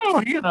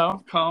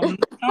Oh, calm in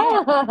the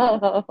storm.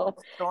 Oh,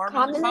 Storm in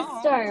calm the in the calm.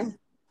 storm.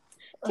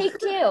 Take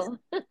two.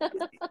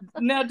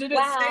 Now, did it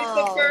say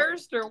so Wow.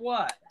 first or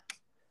what?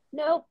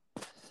 Nope.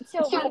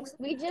 So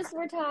we just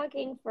were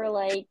talking for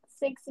like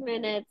 6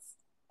 minutes,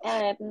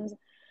 and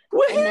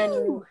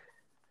Woohoo!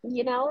 then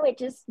it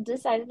just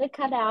decided to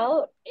cut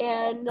out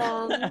and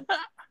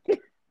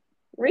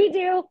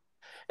redo.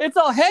 It's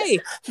all, hey,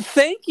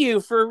 thank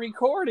you for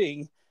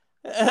recording.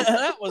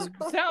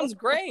 Sounds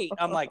great.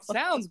 I'm like,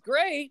 sounds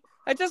great.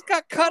 I just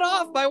got cut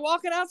off by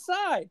walking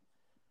outside.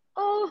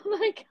 Oh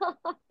my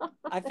God.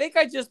 I think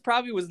I just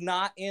probably was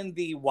not in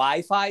the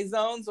Wi-Fi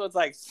zone, so it's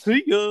like,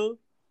 see ya.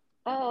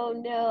 Oh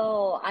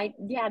no.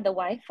 The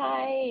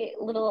Wi-Fi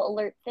little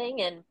alert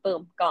thing and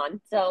boom,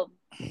 gone. So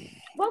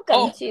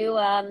welcome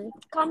to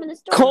Calm in the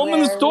Storm, Calm in the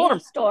where we storm.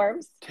 have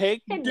storms.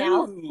 Take And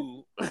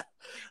two. Now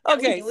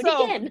Okay, we do it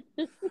so again.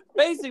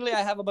 basically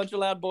I have a bunch of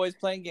loud boys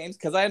playing games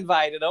because I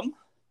invited them.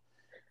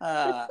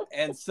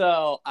 And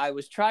so I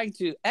was trying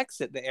to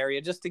exit the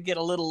area just to get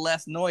a little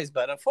less noise.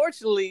 But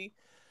unfortunately,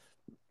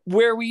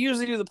 where we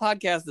usually do the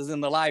podcast is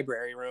in the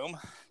library room.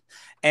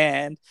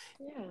 And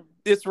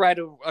it's right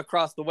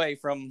across the way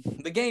from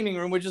the gaming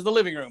room, which is the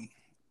living room.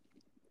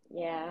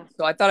 Yeah.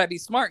 So I thought I'd be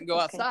smart and go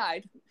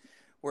outside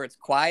where it's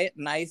quiet,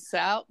 nice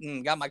out,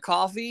 and got my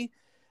coffee.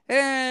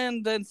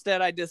 And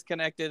instead I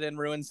disconnected and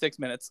ruined 6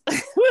 minutes.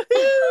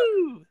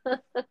 Woohoo!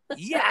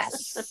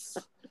 Yes!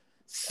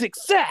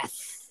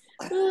 Success!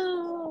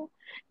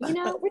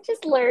 We're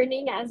just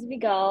learning as we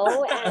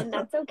go, and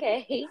that's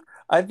okay.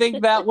 I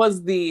think that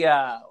was the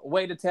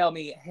way to tell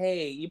me,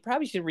 hey, you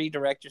probably should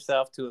redirect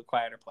yourself to a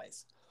quieter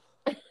place.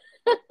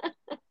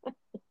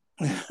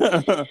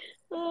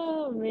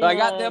 Oh, man. So I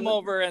got them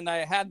over and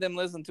I had them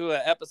listen to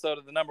an episode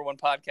of the number one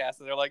podcast.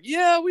 And they're like,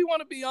 yeah, we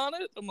want to be on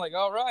it. I'm like,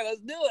 all right, let's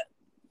do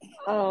it.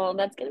 Oh,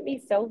 that's going to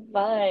be so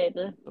fun.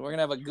 So we're going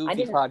to have a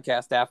goofy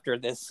podcast after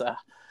this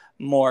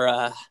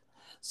more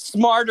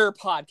smarter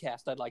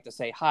podcast, I'd like to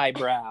say,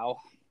 highbrow.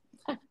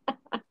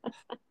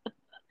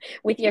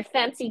 With your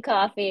fancy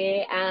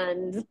coffee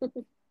and...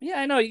 Yeah,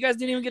 I know. You guys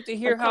didn't even get to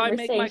hear how I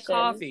make my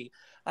coffee.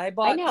 I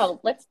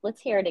know.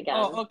 Let's hear it again.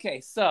 Oh, okay.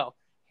 So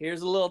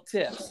here's a little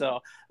tip.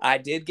 So I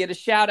did get a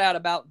shout out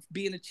about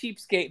being a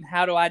cheapskate and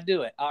how do I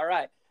do it. All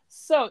right.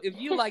 So if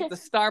you like the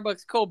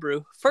Starbucks cold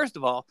brew, first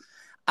of all,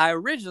 I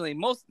originally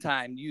most of the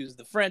time used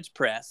the French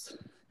press.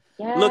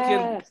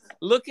 Yes.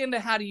 Look into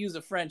how to use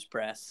a French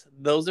press.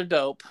 Those are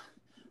dope.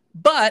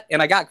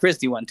 And I got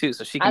Christy one too,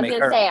 so she can make her. I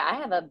was going to say, I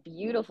have a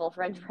beautiful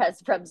French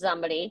press from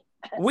somebody.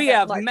 We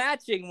have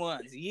matching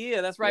ones.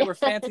 Yeah, that's right. We're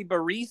fancy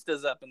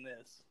baristas up in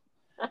this.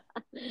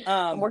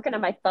 I'm working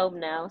on my foam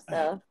now,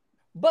 so.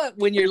 But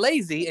when you're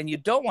lazy and you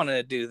don't want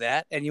to do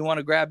that and you want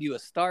to grab you a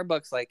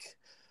Starbucks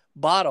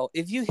bottle,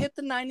 if you hit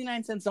the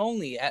 99 cents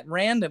only at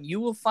random, you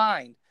will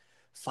find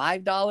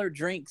 $5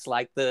 drinks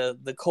like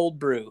the cold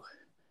brew.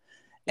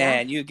 Yeah.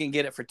 And you can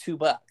get it for $2.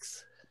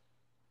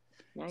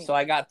 Nice. So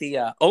I got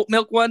the oat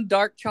milk one,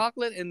 dark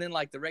chocolate, and then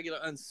the regular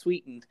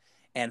unsweetened.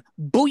 And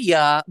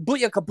booyaka,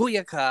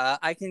 booyaka,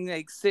 I can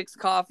make 6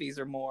 coffees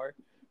or more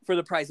for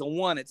the price of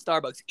 1 at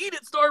Starbucks. Eat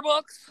it,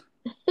 Starbucks!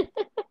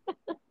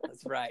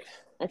 That's right.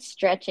 That's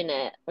stretching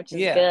it, which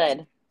is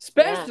good.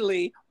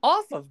 Especially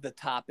off of the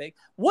topic,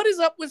 what is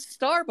up with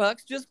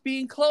Starbucks just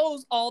being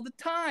closed all the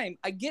time?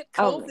 I get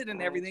COVID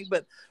and everything,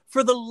 but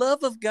for the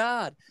love of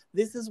God,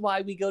 this is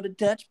why we go to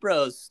Dutch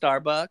Bros,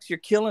 Starbucks. You're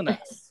killing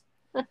us.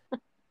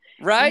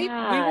 Right?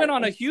 Yeah. We went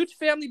on a huge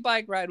family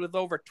bike ride with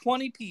over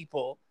 20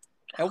 people.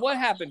 And what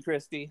happened,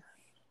 Christy?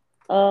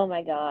 Oh,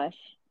 my gosh.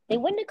 They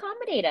wouldn't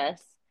accommodate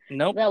us.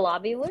 Nope. The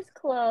lobby was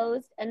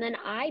closed, and then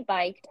I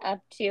biked up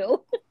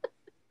to...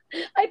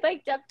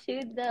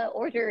 the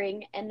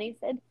ordering, and they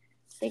said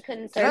they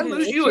couldn't serve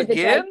me through the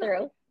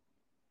drive-thru.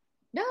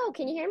 No,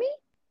 can you hear me?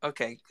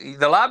 Okay.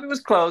 The lobby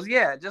was closed.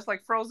 Yeah, just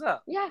froze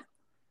up. Yeah,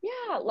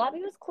 lobby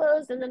was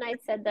closed, and then I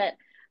said that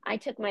I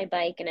took my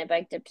bike and I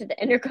biked up to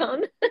the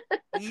intercom.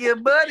 Yeah,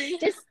 buddy.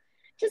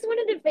 Just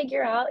wanted to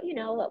figure out,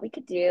 what we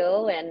could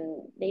do,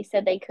 and they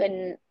said they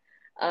couldn't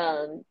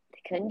do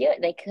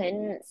it. They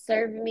couldn't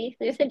serve me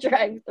through the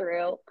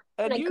drive-thru,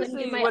 and I couldn't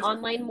do my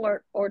online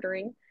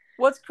ordering.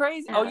 What's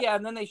crazy?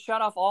 And then they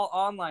shut off all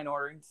online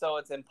ordering, so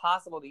it's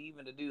impossible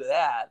to do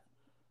that.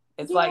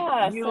 It's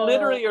you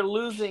literally are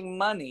losing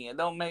money. I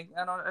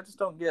just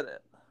don't get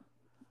it.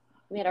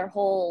 We had our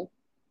whole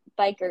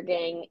biker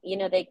gang.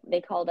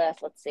 They called us.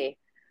 Let's see,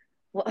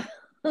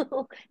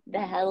 the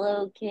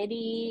Hello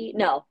Kitty.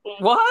 No,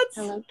 what?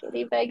 Hello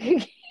Kitty biker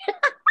gang.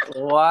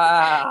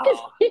 Wow.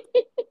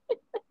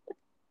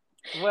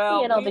 Well,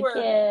 we had all the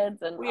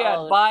kids, and we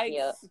had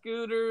bikes,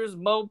 scooters,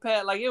 moped.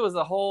 It was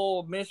a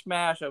whole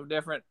mishmash of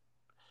different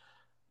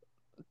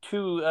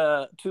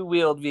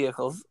two-wheeled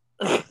vehicles.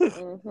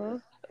 Mm-hmm.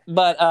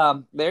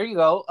 But there you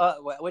go.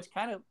 Which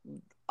kind of,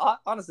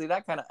 honestly,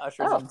 that kind of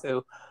ushers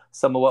into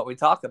some of what we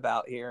talk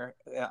about here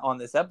on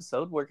this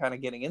episode. We're kind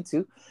of getting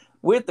into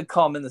with the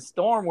Calm in the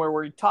Storm, where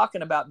we're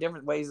talking about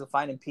different ways of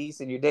finding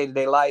peace in your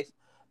day-to-day life.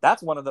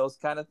 That's one of those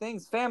kind of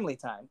things. Family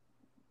time.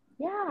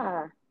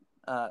 Yeah.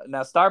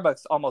 Now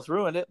Starbucks almost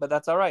ruined it, but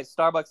that's all right.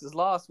 Starbucks'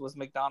 loss was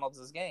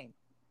McDonald's gain.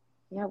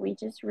 Yeah, we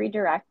just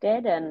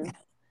redirected and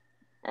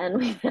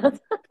we found.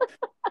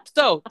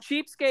 So,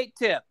 cheapskate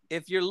tip: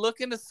 if you're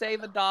looking to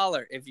save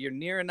 $1, if you're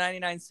near a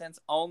 99 cents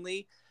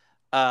only,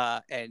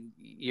 and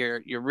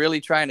you're really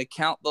trying to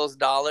count those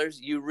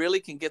dollars, you really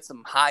can get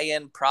some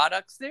high-end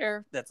products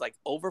there. That's like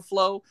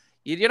overflow.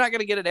 You're not going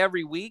to get it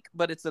every week,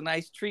 but it's a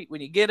nice treat when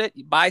you get it.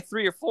 You buy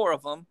 3 or 4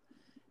 of them,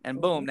 and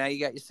boom, now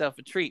you got yourself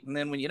a treat. And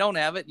then when you don't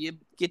have it, you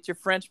get your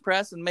French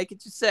press and make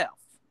it yourself.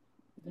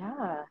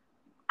 Yeah,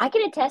 I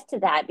can attest to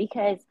that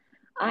because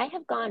I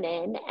have gone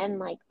in and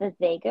like the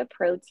Vega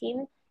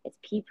protein, it's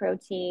pea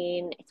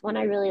protein. It's one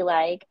I really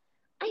like.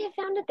 I have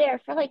found it there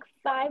for like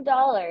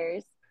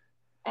 $5,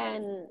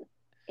 and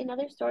in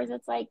other stores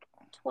it's like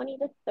 20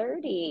 to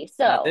 30.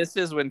 So now, this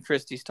is when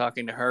Christy's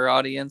talking to her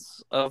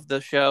audience of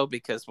the show,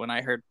 because when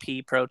I heard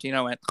pea protein,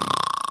 I went.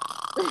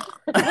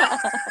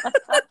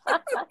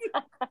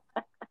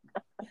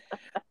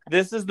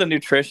 This is the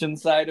nutrition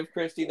side of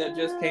Christy that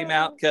just came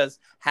out, because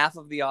half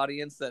of the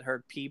audience that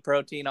heard pea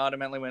protein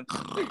automatically went.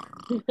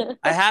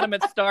 I had them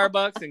at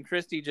Starbucks, and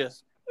Christy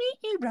just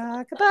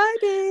rock-a-bye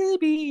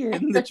baby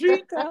in the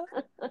treetop.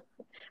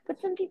 Put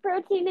some pea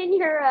protein in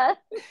your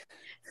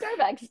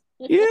Starbucks.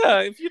 Yeah,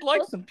 if you'd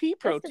like some pea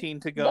protein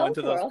to go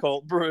into those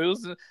cold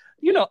brews,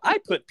 I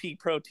put pea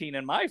protein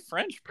in my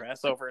French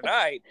press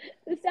overnight.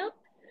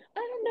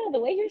 I don't know,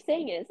 the way you're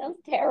saying it sounds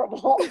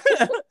terrible.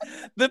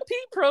 The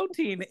pea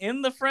protein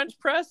in the French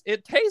press,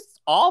 it tastes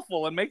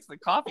awful and makes the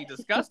coffee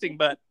disgusting,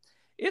 but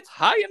it's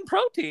high in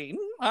protein,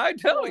 I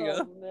tell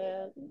you.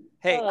 Man.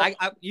 Hey,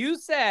 you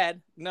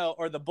said, no,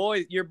 or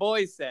your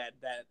boys said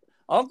that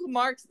Uncle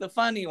Mark's the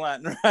funny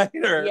one, right?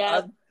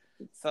 Yep.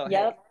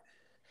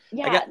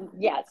 Hey,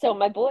 yeah. So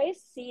my boys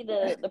see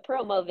the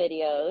promo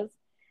videos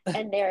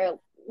and they're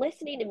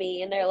listening to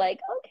me and they're like,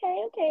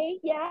 okay,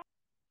 yeah.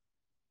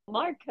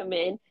 Mark come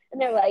in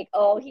and they're like,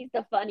 oh, he's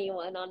the funny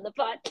one on the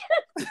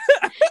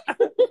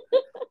podcast.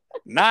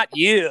 Not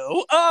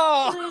you.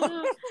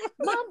 Oh,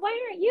 Mom, why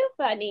aren't you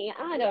funny?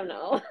 I don't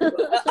know.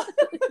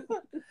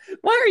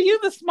 Why are you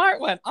the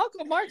smart one?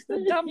 Uncle Mark's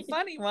the dumb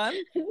funny one.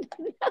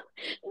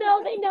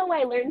 No, they know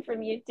I learned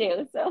from you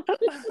too. So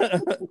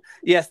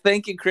yes,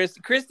 thank you,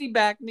 Christy. Christy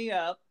backed me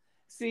up.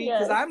 See,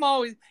 because yes. I'm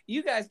always,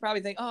 you guys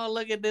probably think, oh,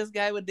 look at this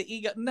guy with the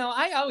ego. No,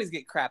 I always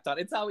get crapped on.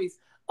 It's always,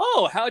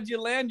 oh, how'd you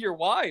land your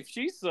wife?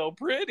 She's so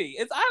pretty.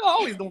 I'm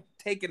always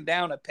taking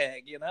down a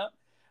peg,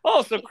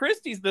 Oh, so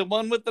Christy's the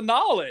one with the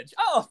knowledge.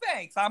 Oh,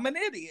 thanks. I'm an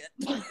idiot.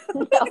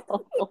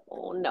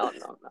 No.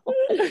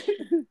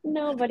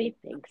 Nobody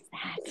thinks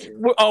that.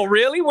 Oh,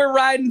 really? We're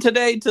riding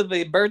today to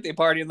the birthday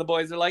party, and the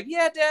boys are like,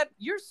 yeah, Dad,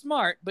 you're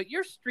smart, but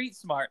you're street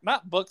smart,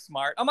 not book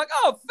smart. I'm like,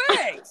 oh,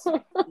 thanks.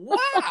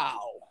 Wow.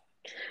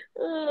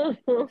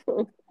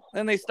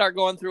 Then they start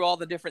going through all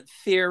the different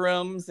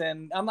theorems,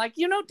 and I'm like,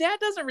 Dad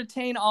doesn't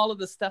retain all of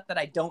the stuff that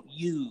I don't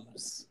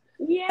use.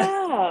 Yeah,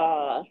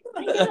 I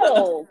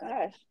know.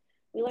 Gosh,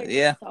 we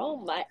learned so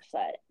much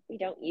that we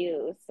don't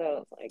use.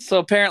 So it's like, so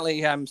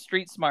apparently I'm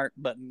street smart,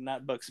 but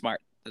not book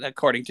smart,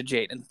 according to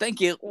Jaden. Thank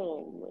you.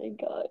 Oh my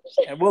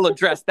gosh. And we'll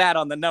address that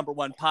on the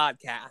 #1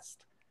 podcast.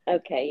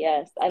 Okay.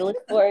 Yes, I look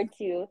forward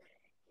to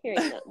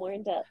hearing that more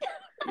in depth.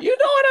 You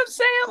know what I'm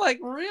saying? Like,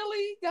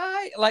 really,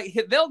 guy?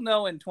 Like, they'll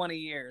know in 20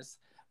 years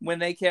when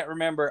they can't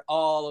remember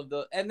all of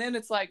the, and then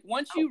it's like,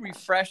 once you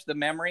refresh the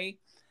memory,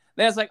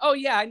 then it's like, oh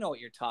yeah, I know what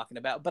you're talking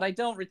about, but I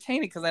don't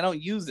retain it because I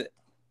don't use it.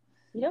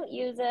 You don't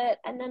use it.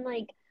 And then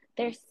like,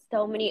 there's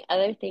so many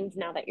other things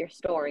now that you're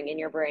storing in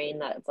your brain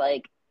that it's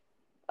like,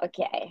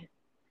 okay,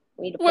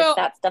 we need to put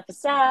that stuff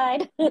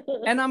aside.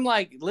 And I'm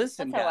like,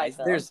 listen, guys,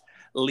 there's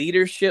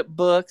leadership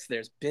books,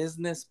 there's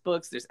business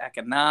books, there's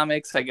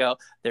economics. I go,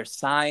 there's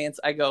science.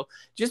 I go,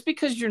 just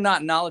because you're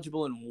not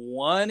knowledgeable in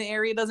one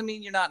area doesn't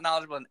mean you're not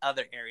knowledgeable in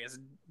other areas.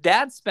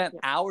 Dad spent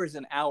hours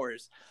and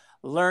hours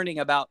learning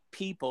about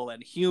people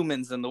and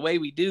humans and the way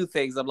we do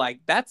things. I'm like,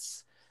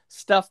 that's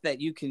stuff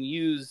that you can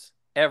use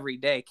every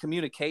day.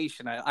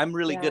 Communication. I'm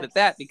really good at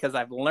that because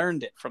I've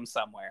learned it from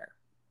somewhere.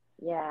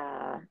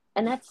 Yeah.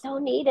 And that's so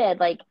needed.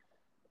 Like,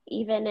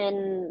 even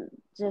in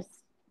just,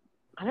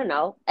 I don't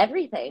know,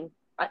 everything.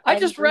 I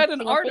just read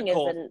an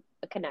article. Isn't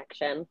a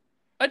connection.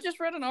 I just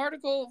read an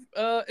article.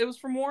 It was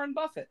from Warren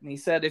Buffett. And he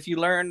said, if you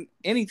learn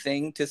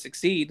anything to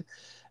succeed,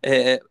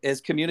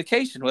 is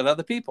communication with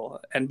other people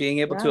and being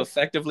able to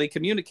effectively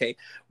communicate.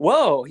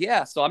 Whoa.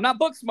 Yeah. So I'm not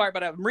book smart,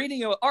 but I'm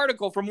reading an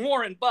article from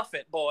Warren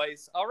Buffett,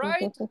 boys. All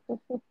right.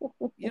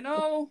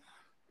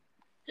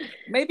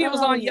 Maybe it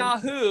was on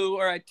Yahoo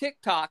or a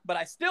TikTok, but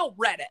I still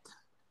read it.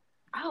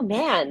 Oh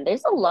man,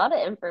 there's a lot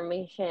of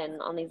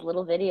information on these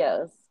little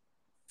videos.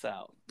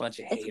 So, bunch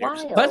of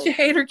haters. Bunch of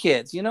hater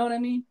kids, you know what I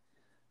mean?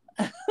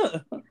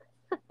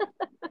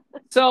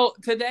 So,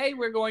 today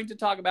we're going to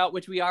talk about,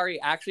 which we already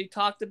actually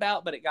talked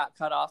about, but it got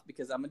cut off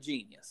because I'm a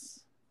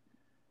genius.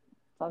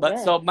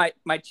 So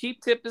my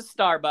cheap tip is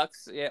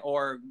Starbucks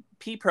or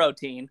pea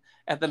protein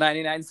at the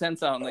 99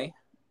 cents only.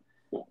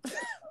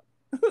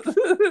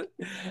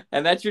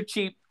 And that's your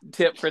cheap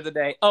tip for the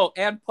day. Oh,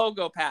 and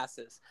Pogo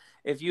passes.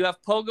 If you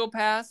have Pogo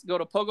Pass, go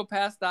to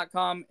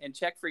pogopass.com and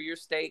check for your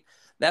state.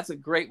 That's a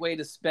great way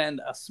to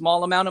spend a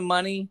small amount of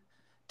money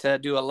to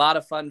do a lot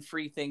of fun,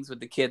 free things with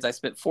the kids. I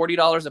spent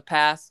 $40 a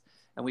pass,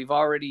 and we've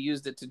already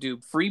used it to do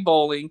free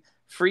bowling,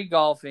 free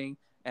golfing,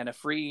 and a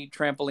free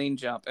trampoline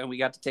jump. And we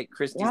got to take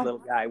Christy's little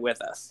guy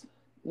with us.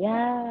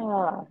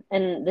 Yeah.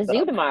 And the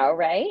zoo tomorrow,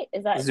 right?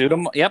 Is that zoo?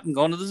 Yep, I'm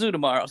going to the zoo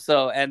tomorrow.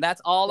 So, and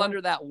that's all under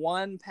that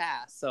one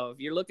pass. So if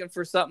you're looking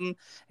for something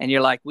and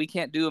you're like, we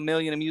can't do a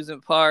million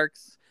amusement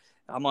parks,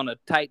 I'm on a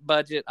tight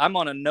budget. I'm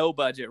on a no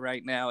budget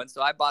right now. And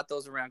so I bought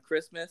those around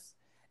Christmas,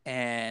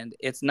 and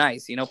it's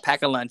nice,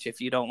 pack a lunch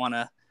if you don't want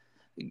to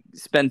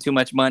spend too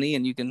much money,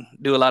 and you can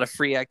do a lot of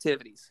free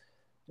activities.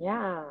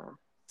 Yeah.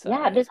 So,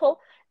 yeah.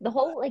 The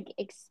whole like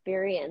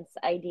experience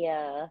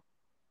idea,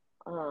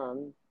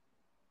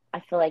 I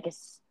feel like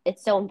it's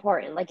so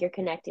important. Like you're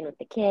connecting with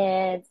the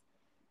kids,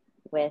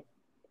 with,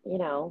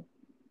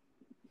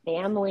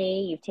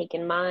 family. You've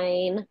taken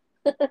mine.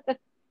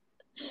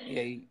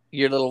 Yeah,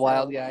 your little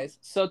wild guys.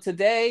 So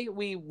today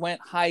we went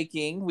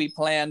hiking. We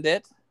planned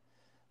it.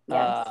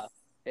 Yes.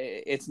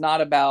 It's not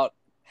about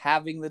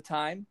having the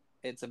time.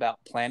 It's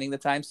about planning the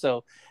time.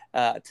 So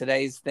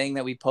today's thing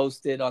that we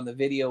posted on the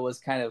video was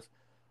kind of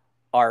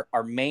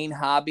our main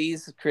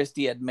hobbies.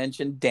 Christy had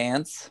mentioned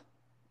dance.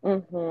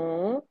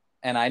 Mm-hmm.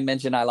 And I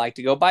mentioned I like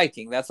to go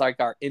biking. That's like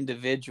our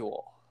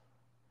individual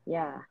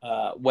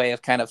way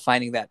of kind of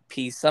finding that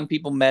peace. Some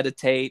people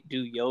meditate,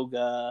 do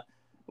yoga,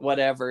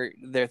 whatever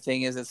their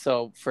thing is. And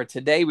so for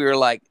today, we were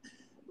like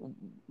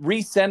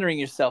recentering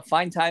yourself,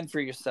 find time for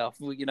yourself.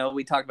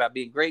 We talked about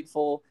being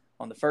grateful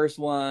on the first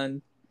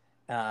one.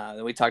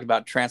 Then we talked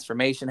about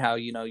transformation, how,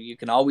 you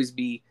can always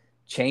be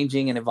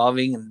changing and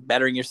evolving and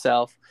bettering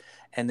yourself.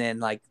 And then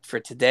like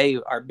for today,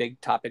 our big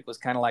topic was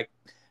kind of like,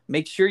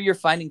 make sure you're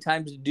finding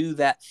time to do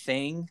that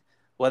thing,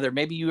 whether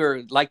maybe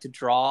you like to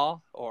draw,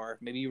 or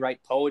maybe you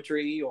write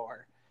poetry,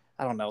 or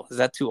I don't know. Is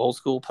that too old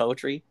school,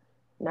 poetry?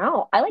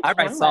 No, I like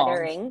hand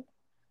lettering.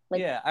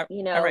 Like, I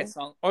write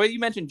songs. Or you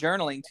mentioned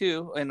journaling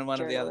too in one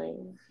of the other.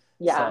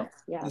 Yeah,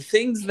 The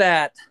things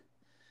that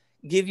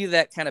give you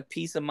that kind of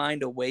peace of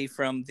mind away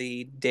from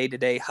the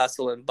day-to-day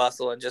hustle and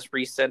bustle, and just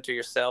recenter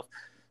yourself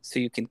so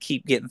you can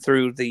keep getting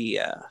through the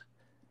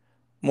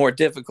more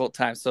difficult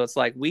times. So it's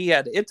like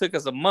it took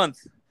us a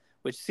month,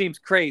 which seems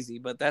crazy,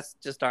 but that's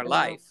just our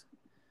life.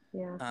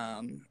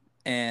 Yeah.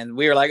 And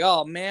we were like,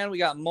 oh man, we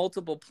got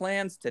multiple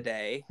plans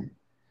today,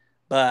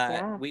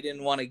 but we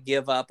didn't want to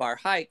give up our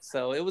hike.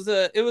 So it was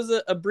a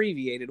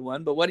abbreviated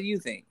one. But what do you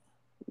think?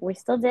 We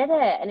still did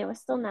it, and it was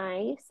still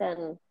nice,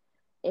 and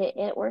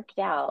it worked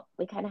out.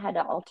 We kind of had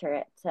to alter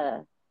it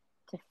to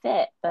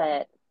fit,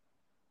 but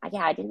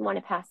I didn't want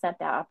to pass up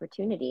that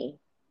opportunity.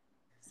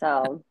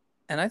 So.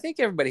 And I think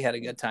everybody had a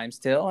good time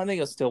still. I think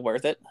it was still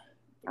worth it.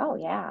 Oh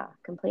yeah,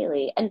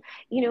 completely. And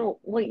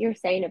what you're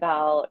saying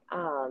about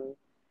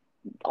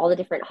all the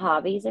different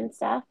hobbies and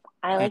stuff,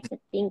 I like to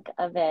think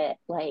of it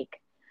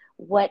like,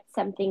 what's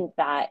something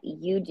that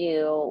you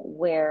do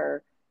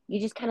where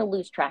you just kind of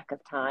lose track of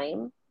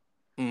time.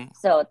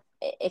 So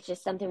it's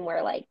just something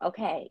where like,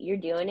 okay, you're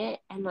doing it,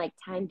 and like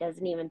time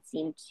doesn't even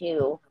seem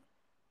to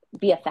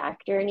be a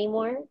factor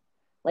anymore.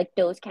 Like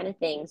those kind of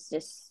things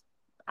just,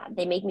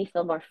 they make me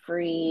feel more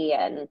free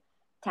and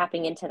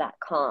tapping into that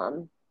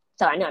calm.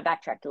 So I know I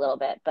backtracked a little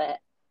bit, but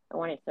I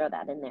wanted to throw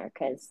that in there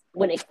because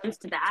when it comes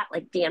to that,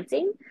 like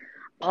dancing,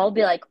 I'll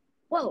be like,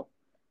 whoa,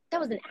 that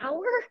was an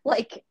hour?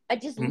 Like I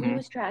just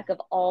lose track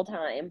of all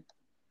time.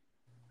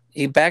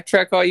 You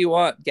backtrack all you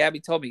want. Gabby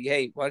told me,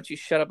 hey, why don't you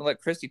shut up and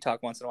let Christy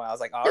talk once in a while? I was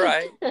like, all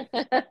right.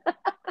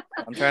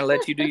 I'm trying to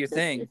let you do your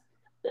thing.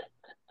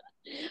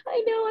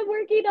 I know, I'm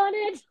working on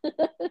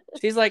it.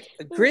 She's like,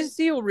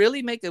 Christy will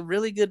really make a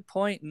really good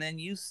point, and then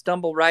you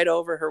stumble right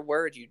over her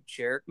words, you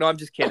jerk. No, I'm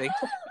just kidding.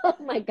 Oh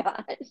my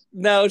gosh.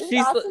 No,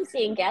 she's awesome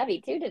seeing Gabby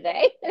too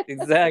today.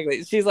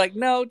 Exactly. She's like,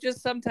 no,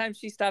 just sometimes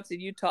she stops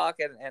and you talk,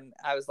 and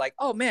I was like,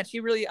 oh man,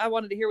 I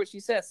wanted to hear what she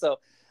says. So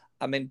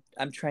I'm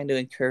trying to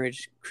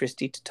encourage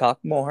Christy to talk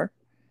more.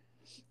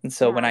 And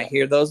so when I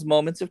hear those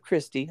moments of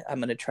Christy, I'm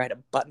going to try to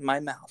button my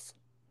mouth.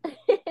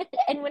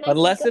 And when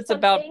unless it's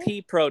about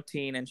pea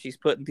protein and she's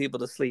putting people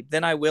to sleep,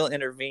 then I will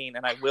intervene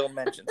and I will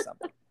mention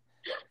something.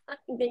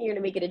 Then you're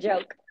gonna make it a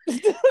joke.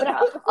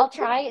 But I'll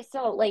try.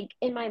 So like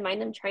in my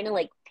mind, I'm trying to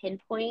like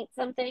pinpoint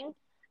something,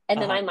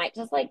 and then I might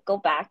just like go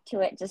back to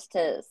it just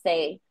to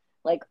say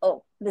like,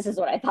 oh, this is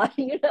what I thought.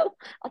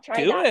 I'll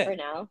try that for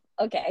now.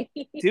 Okay.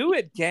 Do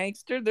it,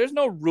 gangster. There's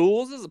no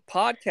rules. This is a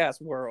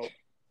podcast world.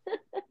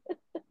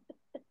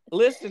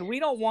 Listen,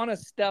 we don't want a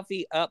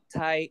stuffy,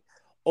 uptight,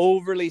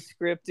 overly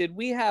scripted.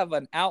 We have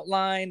an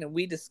outline and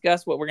we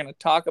discuss what we're going to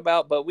talk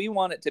about, but we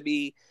want it to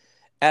be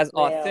as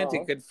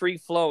authentic and free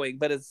flowing.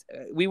 But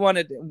we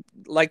wanted,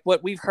 like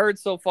what we've heard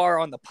so far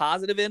on the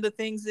positive end of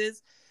things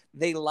is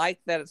they like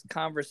that it's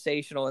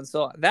conversational. And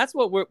so that's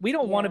what we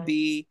don't want to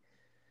be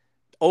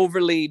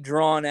overly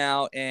drawn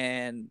out,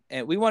 and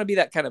we want to be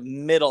that kind of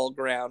middle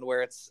ground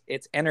where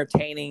it's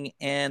entertaining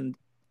and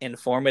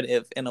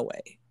informative in a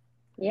way.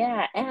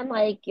 Yeah, and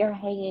like you're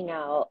hanging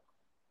out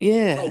like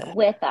Yeah.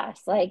 with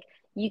us. Like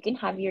you can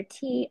have your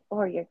tea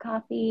or your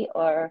coffee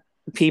or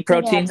Pea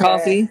protein whatever.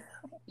 coffee.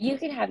 You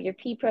can have your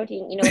pea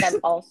protein. You know what? I'm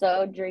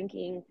also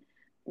drinking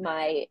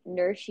my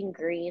nourishing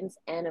greens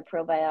and a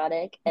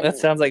probiotic, That and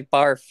sounds like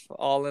barf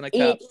all in a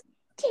cup. it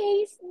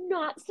tastes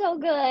not so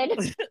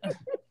good.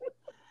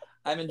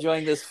 I'm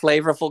enjoying this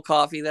flavorful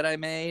coffee that I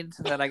made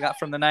that I got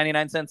from the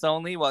 99 cents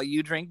only while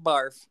you drink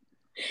barf.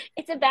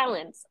 It's a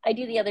balance. I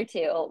do the other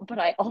two, but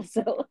I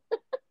also.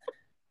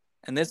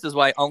 And this is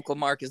why Uncle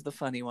Mark is the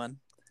funny one.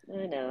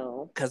 I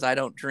know. Because I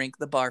don't drink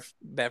the barf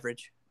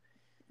beverage.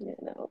 I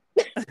know.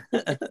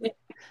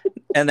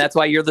 And that's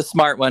why you're the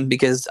smart one,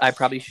 because I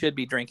probably should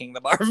be drinking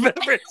the barf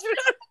beverage.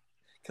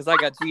 Because I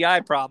got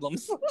GI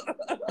problems.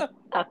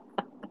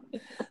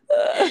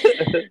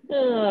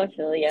 Oh,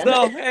 Julia.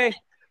 So, hey,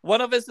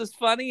 one of us is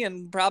funny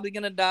and probably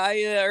going to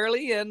die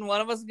early, and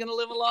one of us is going to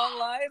live a long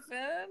life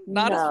and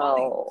not as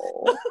funny.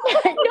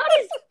 Not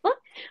as fun.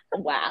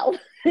 Wow.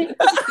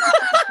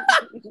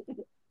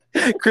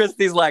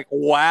 Christy's like,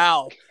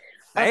 wow.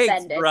 Thanks,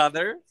 Offended.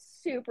 brother.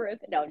 Super.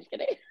 No, I'm just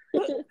kidding.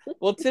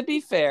 Well, to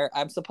be fair,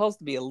 I'm supposed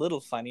to be a little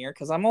funnier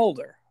because I'm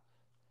older.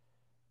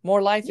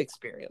 More life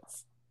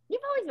experience.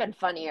 You've always been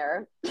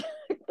funnier. What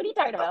are you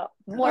talking about?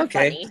 More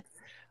funny.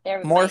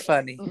 More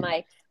funny.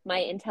 My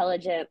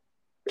intelligent.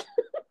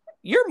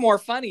 You're more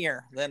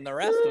funnier than the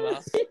rest of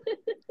us.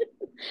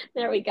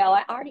 There we go.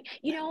 I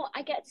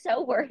get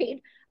so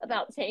worried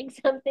about saying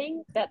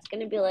something that's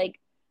going to be like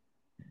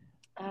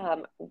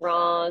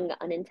wrong,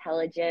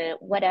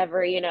 unintelligent,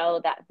 whatever,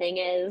 that thing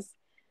is.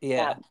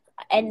 Yeah.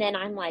 And then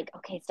I'm like,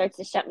 okay, it starts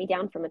to shut me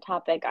down from a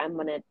topic I'm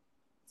going to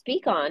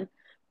speak on,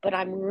 but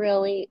I'm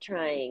really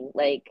trying,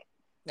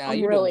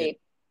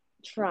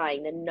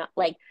 trying to not,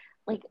 like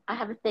I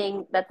have a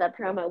thing that's up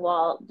here on my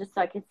wall just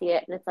so I can see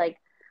it. And it's like,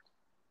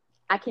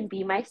 I can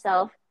be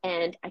myself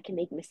and I can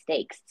make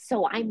mistakes.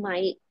 So I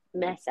might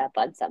mess up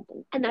on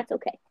something, and that's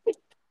okay.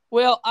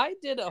 Well, I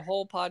did a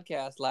whole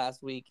podcast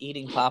last week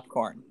eating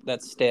popcorn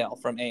that's stale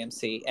from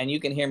AMC, and you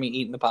can hear me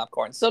eating the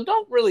popcorn. So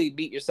don't really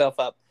beat yourself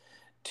up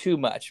too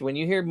much. When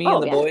you hear me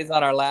and the boys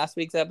on our last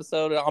week's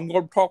episode, I'm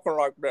going to talk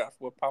like this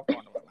with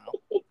popcorn in my mouth.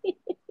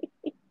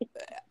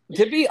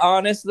 To be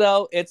honest,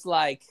 though, it's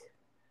like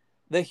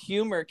the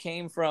humor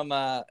came from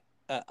a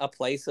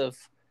place of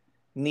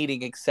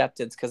needing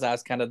acceptance because I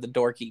was kind of the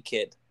dorky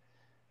kid.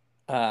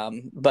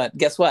 But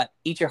guess what?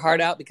 Eat your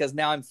heart out, because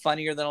now I'm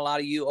funnier than a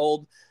lot of you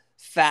old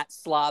fat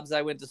slobs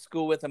I went to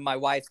school with, and my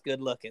wife's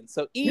good looking.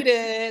 So eat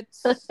it.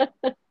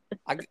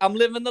 I'm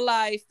living the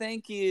life.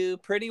 Thank you.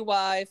 Pretty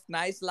wife,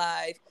 nice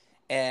life.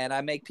 And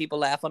I make people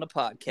laugh on a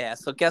podcast.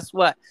 So guess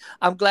what?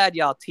 I'm glad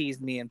y'all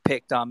teased me and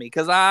picked on me,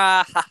 because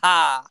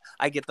I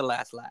get the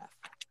last laugh.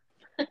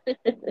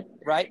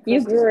 Right?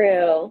 You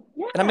grew.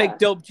 Yeah. And I make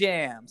dope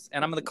jams,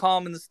 and I'm the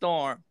calm in the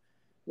storm.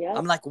 Yeah.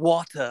 I'm like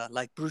water,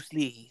 like Bruce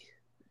Lee.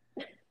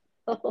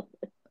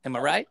 Am I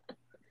right?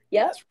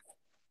 Yep.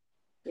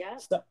 Yeah.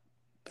 So,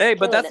 hey,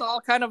 but that's all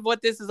kind of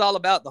what this is all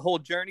about, the whole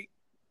journey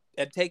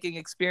and taking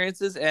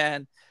experiences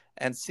and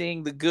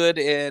seeing the good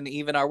in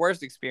even our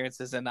worst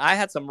experiences. And I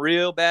had some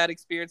real bad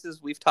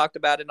experiences. We've talked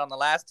about it on the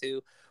last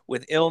two,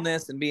 with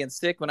illness and being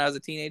sick when I was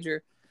a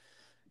teenager.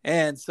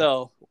 And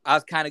so I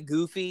was kind of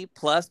goofy,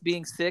 plus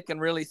being sick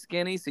and really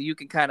skinny. So you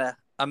can kind of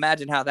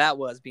imagine how that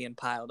was being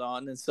piled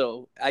on. And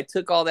so I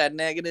took all that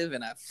negative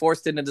and I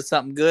forced it into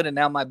something good. And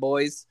now my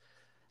boys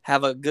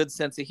have a good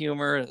sense of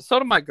humor. So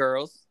do my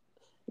girls.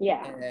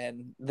 Yeah.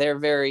 And they're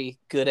very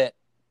good at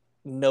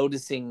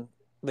noticing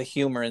the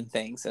humor in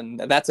things. And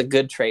that's a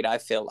good trait, I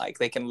feel like.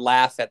 They can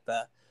laugh at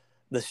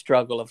the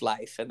struggle of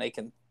life, and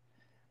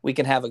we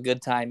can have a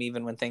good time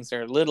even when things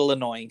are a little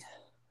annoying.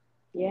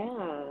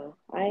 Yeah.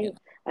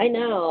 I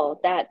know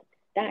that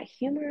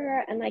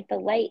humor and like the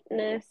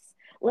lightness,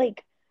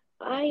 like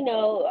I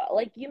know,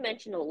 like you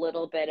mentioned a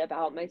little bit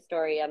about my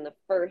story on the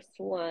first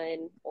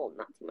one. Well,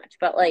 not too much,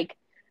 but like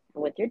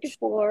with your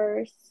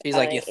divorce. She's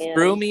like, you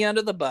threw me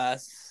under the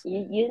bus.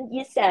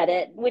 You said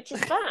it, which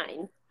is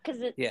fine, because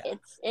it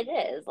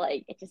is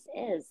like, it just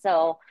is.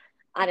 So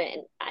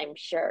I'm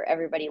sure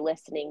everybody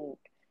listening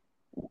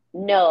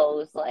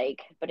knows,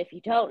 like, but if you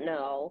don't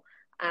know,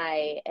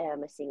 I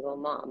am a single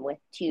mom with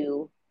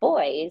 2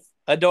 boys.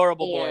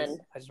 Adorable boys.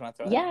 I just want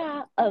to throw that.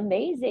 Yeah,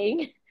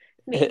 amazing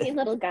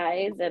little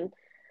guys.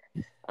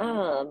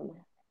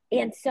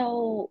 And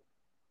so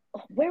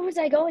where was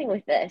I going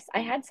with this? I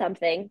had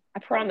something, I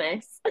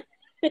promise.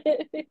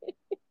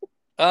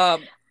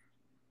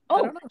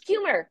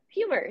 Humor.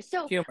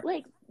 So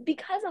like,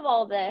 because of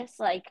all this,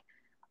 like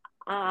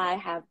I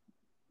have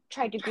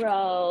tried to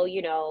grow,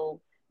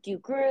 do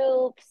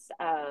groups,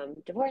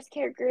 divorce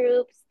care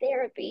groups,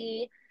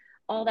 therapy,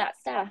 all that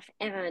stuff.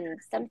 And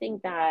something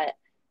that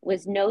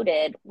was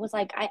noted was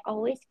like, I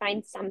always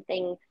find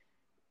something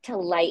to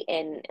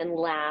lighten and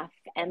laugh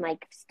and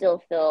like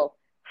still feel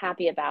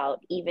happy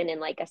about, even in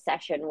like a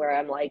session where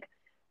I'm like,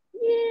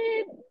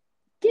 yeah,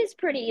 it's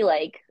pretty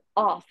like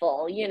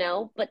awful,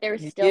 but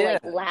there's still Yeah.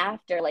 like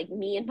laughter. Like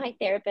me and my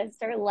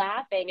therapist are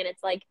laughing, and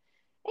it's like,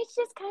 it's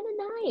just kind of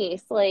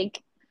nice,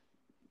 like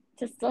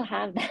to still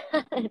have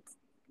that.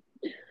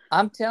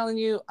 I'm telling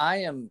you,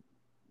 I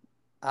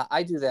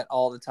do that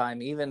all the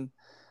time. Even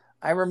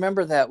I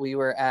remember that we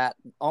were at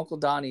Uncle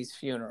Donnie's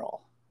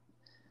funeral.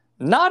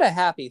 Not a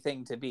happy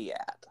thing to be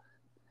at.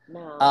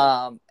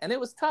 No. And it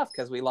was tough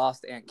because we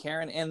lost Aunt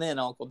Karen and then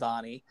Uncle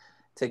Donnie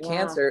to Yeah.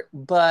 cancer.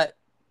 But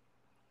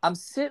I'm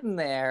sitting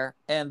there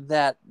and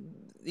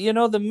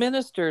the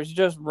minister's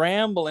just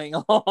rambling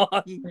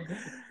on.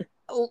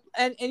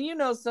 And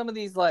some of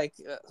these like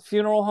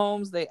funeral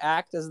homes, they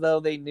act as though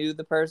they knew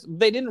the person.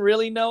 They didn't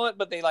really know it,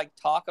 but they like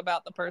talk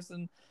about the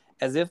person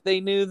as if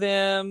they knew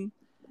them.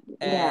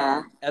 Yeah.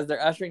 And as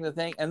they're ushering the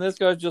thing, and this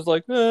guy's just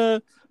like,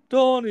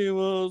 Donnie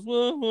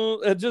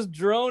was, and just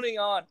droning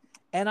on.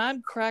 And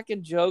I'm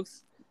cracking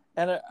jokes,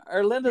 and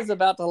Erlinda's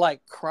about to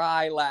like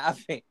cry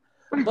laughing.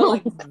 But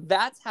like,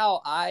 that's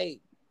how I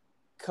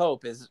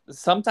cope, is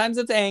sometimes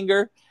it's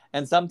anger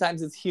and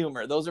sometimes it's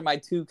humor. Those are my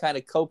two kind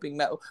of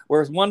coping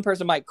whereas one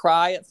person might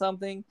cry at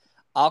something,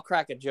 I'll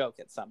crack a joke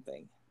at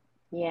something.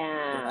 And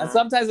Yeah.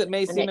 sometimes it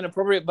may seem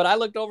inappropriate, but I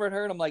looked over at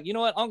her and I'm like, you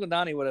know what? Uncle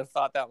Donnie would have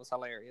thought that was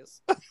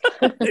hilarious.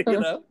 And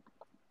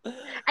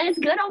it's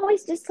good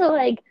always just to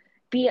like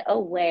be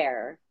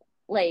aware,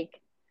 like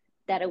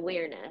that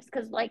awareness.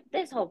 Because like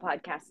this whole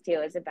podcast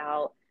too is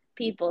about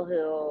people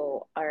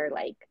who are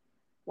like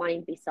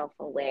wanting to be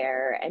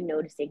self-aware and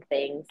noticing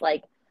things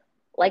like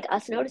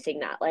us noticing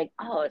that, like,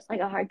 oh, it's like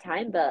a hard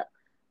time, but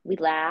we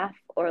laugh,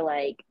 or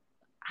like,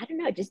 I don't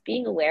know, just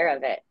being aware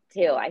of it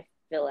too, I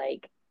feel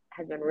like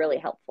has been really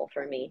helpful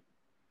for me.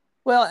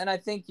 Well, and I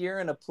think you're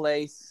in a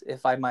place,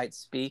 if I might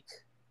speak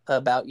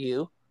about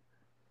you,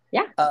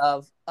 Yeah.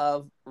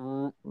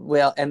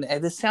 And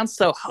this sounds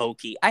so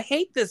hokey. I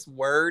hate this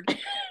word,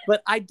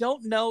 but I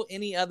don't know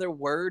any other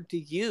word to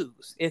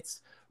use.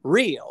 It's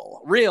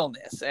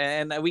realness.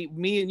 And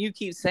me and you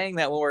keep saying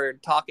that when we're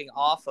talking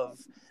off of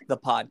the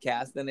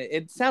podcast, and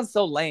it sounds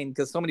so lame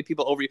because so many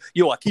people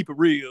I keep it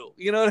real.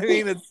 You know what I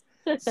mean?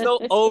 It's so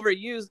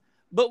overused.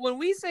 But when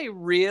we say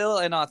real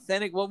and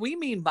authentic, what we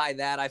mean by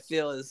that, I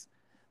feel, is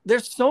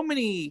there's so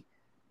many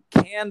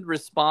canned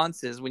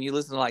responses when you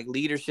listen to like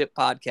leadership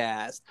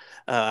podcasts,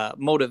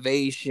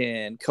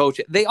 motivation,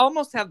 coaching. They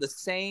almost have the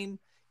same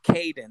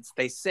cadence.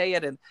 They say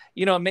it, and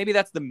maybe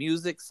that's the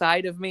music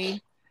side of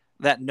me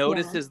that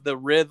notices the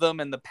rhythm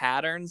and the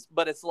patterns.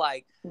 But it's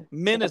like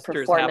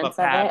ministers have a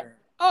pattern.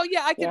 Oh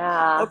yeah, I can.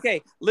 Yeah.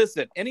 Okay,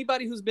 listen.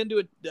 Anybody who's been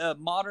to a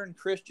modern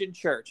Christian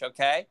church,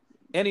 okay?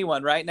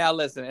 Anyone right now,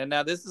 listen. And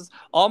now this is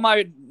all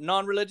my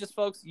non-religious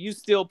folks. You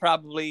still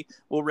probably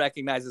will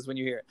recognize this when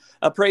you hear it.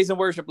 A praise and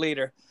worship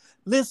leader.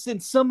 Listen,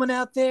 someone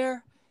out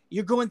there,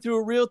 you're going through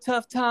a real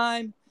tough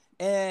time,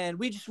 and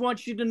we just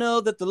want you to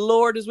know that the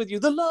Lord is with you.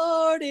 The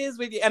Lord is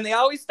with you. And they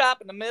always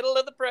stop in the middle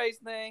of the praise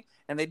thing,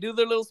 and they do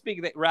their little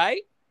speaking thing,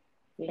 right?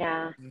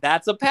 Yeah.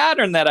 That's a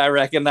pattern that I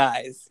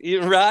recognize,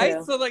 right?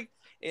 True. So like,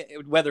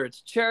 whether it's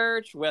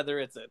church, whether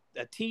it's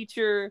a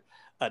teacher,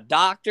 a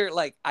doctor,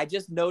 like I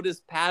just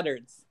noticed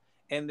patterns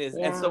in this.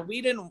 Yeah. And so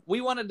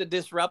we wanted to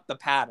disrupt the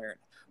pattern.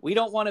 We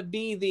don't want to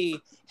be the,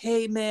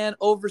 hey man,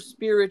 over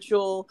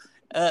spiritual,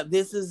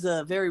 this is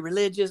very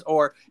religious,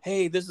 or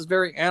hey, this is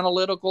very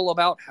analytical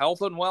about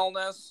health and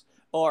wellness,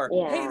 or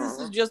hey, this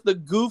is just the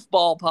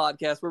goofball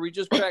podcast where we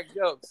just crack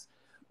jokes.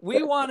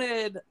 We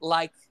wanted,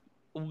 like,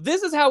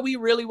 this is how we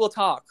really will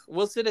talk.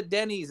 We'll sit at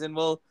Denny's and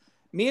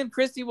me and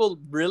Christy will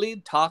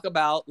really talk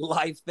about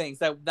life things.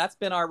 That's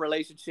been our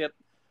relationship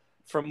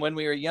from when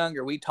we were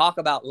younger. We talk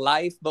about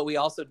life, but we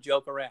also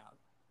joke around.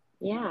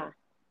 Yeah.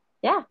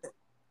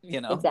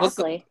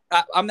 Exactly.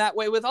 I'm that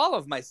way with all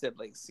of my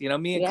siblings.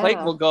 Me and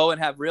Clayton will go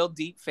and have real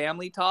deep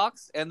family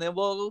talks, and then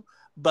we'll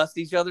bust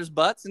each other's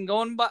butts and go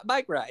on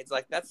bike rides.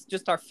 Like, that's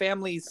just our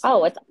families.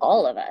 Oh, it's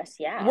all of us.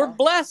 Yeah. We're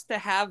blessed to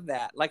have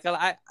that. Like,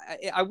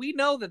 we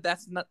know that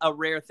that's not a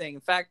rare thing.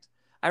 In fact,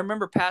 I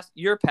remember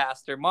your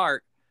pastor,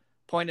 Mark,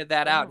 pointed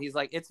that out. He's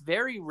like, it's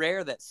very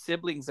rare that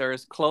siblings are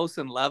as close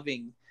and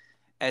loving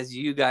as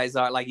you guys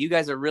are. Like, you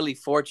guys are really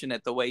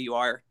fortunate the way you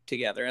are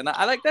together. And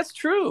I like, that's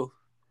true.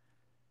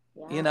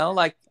 Yeah,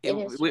 like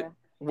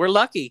we're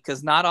lucky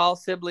because not all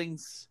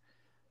siblings,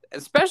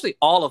 especially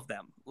all of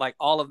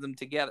them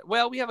together.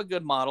 Well, we have a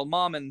good model.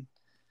 Mom and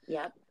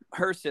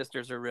her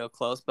sisters are real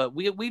close, but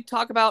we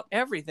talk about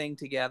everything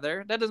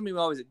together. That doesn't mean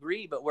we always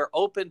agree, but we're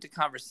open to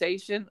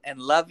conversation and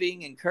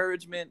loving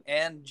encouragement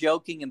and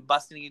joking and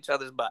busting each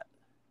other's butt.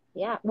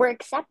 Yeah, we're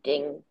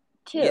accepting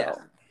too. Yeah.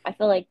 I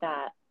feel like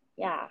that.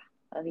 Yeah,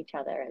 of each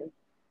other. And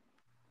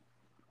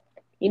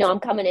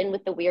I'm coming in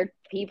with the weird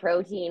pea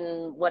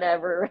protein,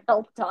 whatever,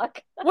 health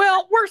talk.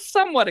 Well, we're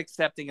somewhat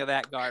accepting of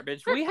that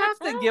garbage. We have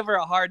to give her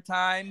a hard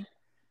time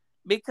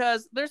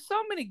because there's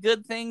so many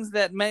good things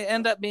that may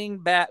end up being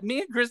bad.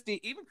 Me and Christy,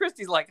 even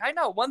Christy's like, I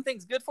know one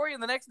thing's good for you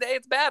and the next day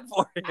it's bad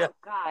for you. Oh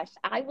gosh,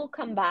 I will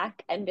come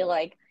back and be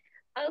like,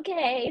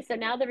 okay, so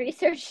now the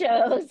research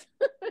shows.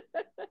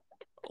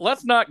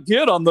 Let's not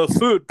get on the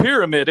food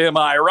pyramid, am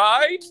I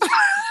right?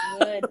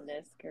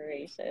 Goodness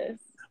gracious.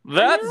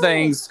 That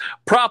thing's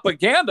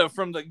propaganda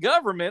from the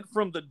government,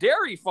 from the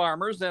dairy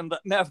farmers, and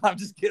no, I'm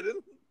just kidding.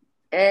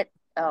 Yeah,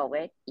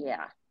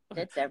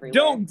 it's everywhere.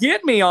 Don't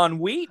get me on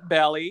Wheat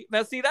Belly.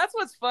 Now, see, that's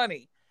what's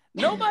funny.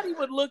 Nobody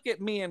would look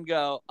at me and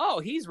go, "Oh,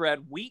 he's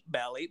read Wheat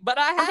Belly," but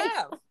I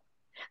have.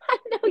 I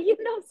know you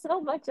know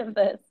so much of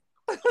this.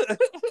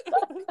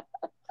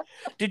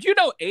 Did you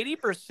know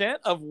 80%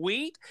 of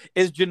wheat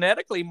is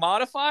genetically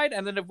modified?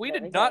 And then if we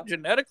did not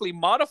genetically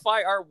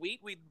modify our wheat,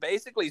 we'd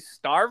basically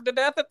starve to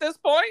death at this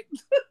point?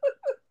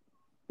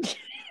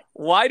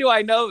 Why do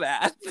I know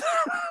that?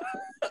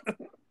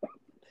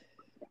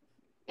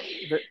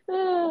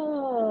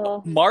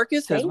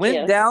 Marcus has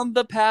went down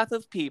the path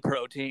of pea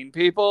protein,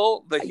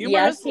 people. The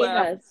humor is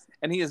left,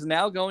 and he is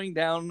now going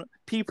down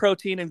pea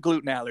protein and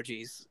gluten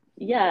allergies.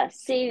 Yeah,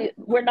 see,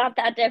 we're not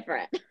that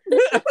different.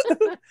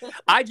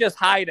 I just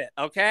hide it,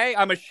 okay?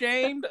 I'm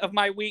ashamed of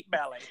my wheat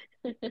belly.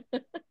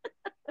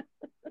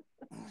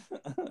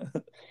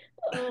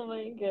 Oh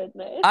my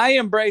goodness. I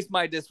embrace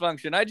my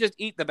dysfunction. I just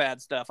eat the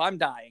bad stuff. I'm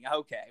dying.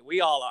 Okay,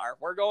 we all are.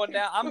 We're going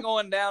down. I'm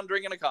going down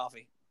drinking a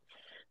coffee.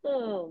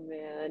 Oh,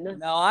 man.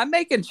 No, I'm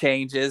making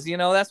changes. You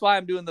know, that's why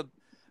I'm doing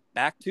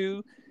back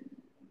to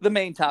the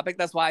main topic.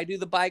 That's why I do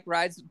the bike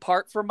rides,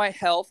 part for my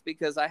health,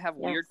 because I have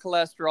weird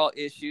cholesterol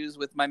issues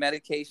with my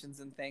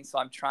medications and things. So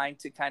I'm trying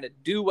to kind of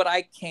do what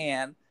I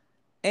can.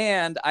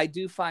 And I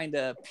do find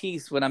a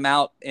peace when I'm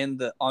out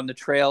on the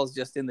trails,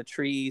 just in the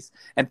trees.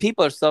 And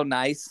people are so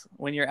nice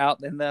when you're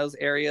out in those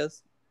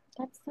areas.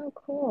 That's so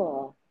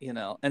cool. You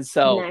know, and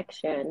so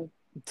connection.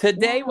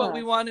 Today, what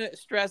we want to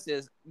stress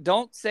is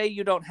don't say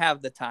you don't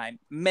have the time.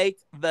 Make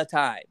the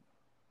time.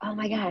 Oh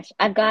my gosh.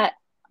 I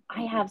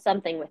have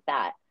something with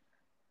that.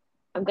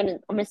 I'm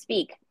gonna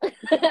speak.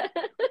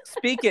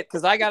 Speak it,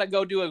 because I gotta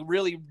go do a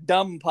really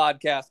dumb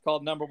podcast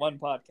called Number One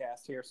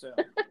Podcast here soon.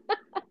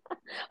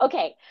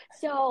 Okay,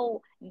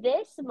 so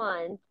this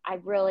month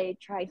I've really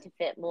tried to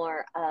fit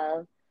more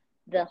of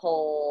the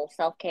whole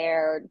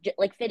self-care,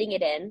 like fitting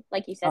it in,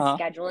 like you said,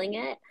 scheduling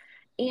it.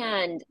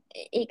 And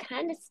it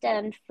kind of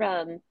stemmed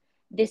from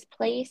this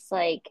place,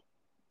 like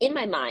in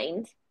my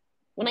mind,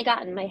 when I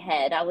got in my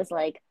head, I was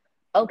like,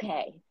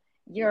 okay,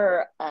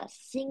 you're a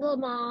single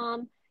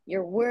mom,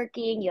 you're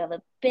working, you have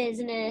a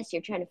business,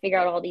 you're trying to figure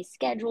out all these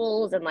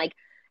schedules. And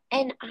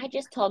I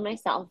just told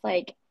myself,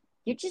 like,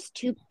 you're just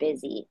too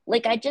busy.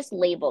 Like, I just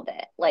labeled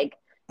it. Like,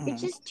 you're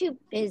just too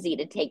busy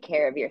to take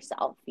care of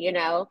yourself, you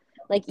know?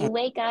 Like, you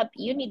wake up,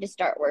 you need to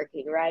start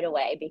working right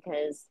away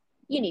because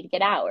you need to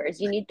get hours.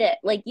 You need that.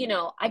 Like, you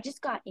know, I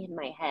just got in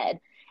my head.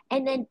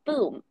 And then,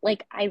 boom,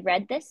 like, I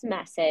read this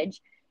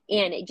message,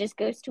 and it just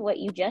goes to what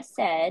you just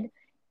said.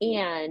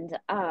 And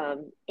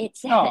it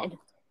said,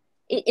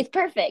 it's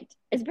perfect.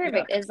 It's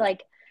perfect. Yeah. It's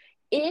like,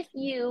 if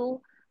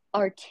you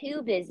are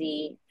too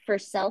busy for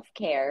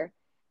self-care,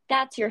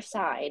 that's your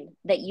sign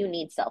that you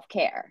need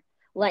self-care.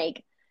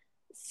 Like,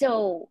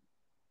 so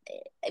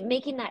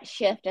making that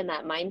shift and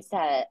that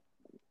mindset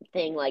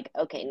thing, like,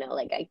 okay, no,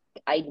 like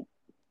I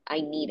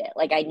need it.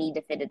 Like, I need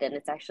to fit it in.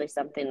 It's actually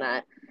something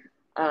that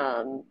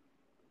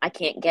I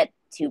can't get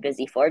too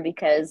busy for,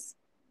 because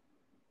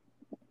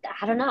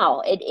I don't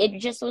know. It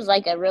just was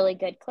like a really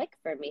good click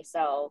for me.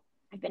 So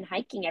I've been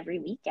hiking every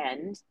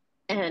weekend,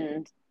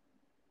 and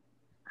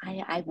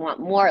I want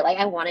more. Like,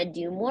 I want to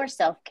do more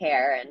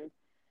self-care. And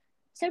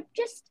so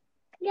just,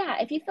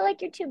 if you feel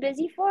like you're too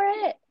busy for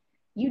it,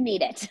 you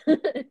need it.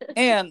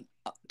 And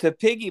to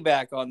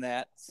piggyback on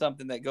that,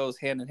 something that goes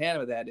hand in hand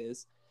with that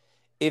is,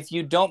 if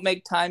you don't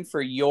make time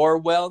for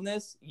your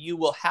wellness, you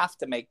will have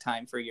to make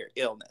time for your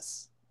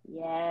illness.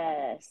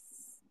 Yes.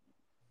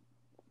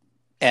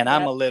 And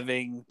I'm a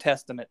living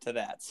testament to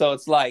that. So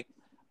it's like,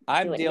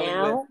 I'm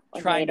dealing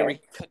with trying to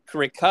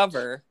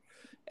recover.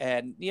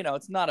 And, you know,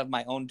 it's not of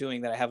my own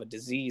doing that I have a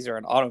disease or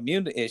an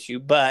autoimmune issue,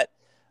 but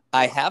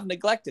I have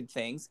neglected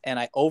things, and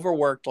I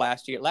overworked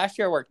last year. Last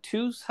year, I worked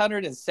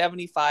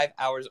 275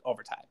 hours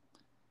overtime.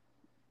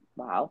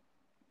 Wow.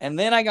 And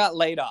then I got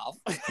laid off.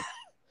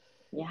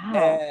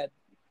 Yeah.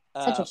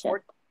 And, such a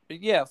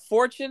shit.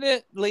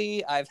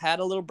 Fortunately, I've had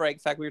a little break. In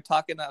fact, I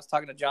was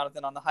talking to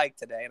Jonathan on the hike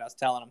today, and I was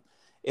telling him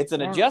it's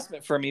an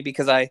adjustment for me,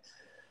 because I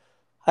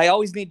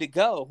always need to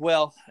go.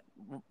 Well,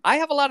 I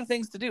have a lot of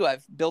things to do.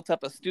 I've built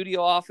up a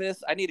studio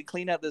office. I need to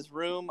clean up this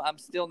room. I'm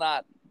still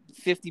not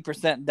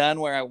 50%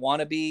 done where I want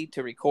to be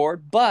to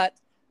record, but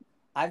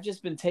I've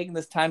just been taking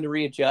this time to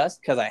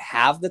readjust, because I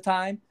have the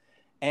time,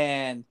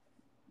 and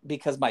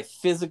because my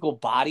physical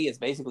body has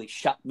basically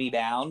shut me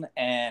down.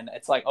 And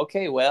it's like,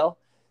 okay, well,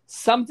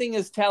 something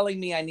is telling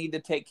me I need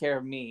to take care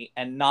of me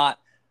and not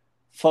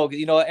focus.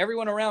 You know,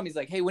 everyone around me is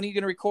like, hey, when are you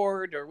going to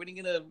record, or when are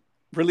you going to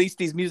release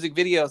these music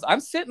videos? I'm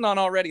sitting on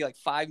already like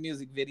 5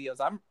 music videos.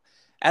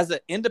 As an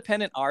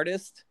independent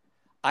artist,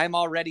 I'm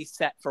already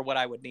set for what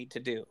I would need to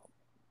do.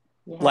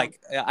 Yeah. Like,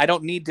 I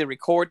don't need to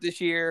record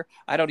this year.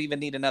 I don't even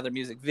need another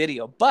music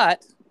video,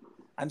 but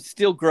I'm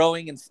still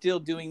growing and still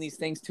doing these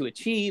things to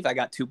achieve. I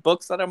got 2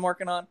 books that I'm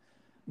working on,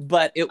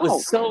 but it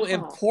was so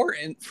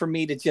important for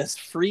me to just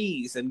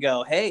freeze and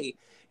go, hey,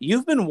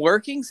 you've been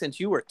working since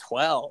you were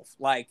 12.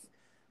 Like,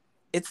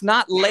 it's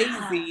not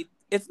lazy.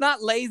 It's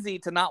not lazy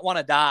to not want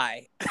to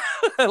die.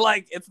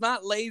 Like, it's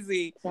not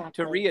lazy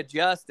to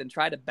readjust and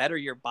try to better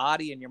your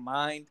body and your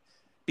mind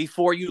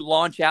before you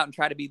launch out and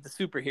try to be the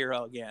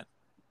superhero again.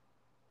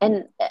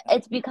 And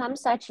it's become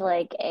such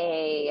like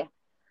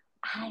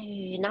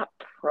not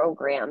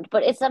programmed,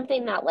 but it's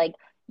something that like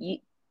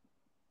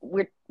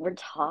we're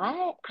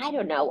taught, I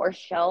don't know, or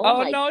shown. Oh,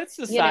 like, no, it's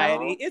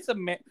society. It's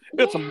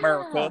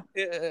America.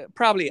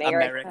 Probably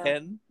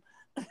American.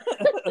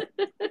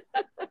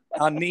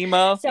 On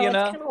Nemo, so it's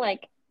kind of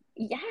like,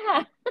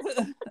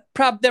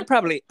 they're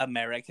probably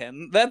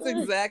American. That's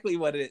exactly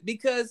what it is.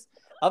 Because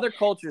other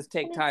cultures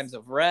take times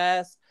of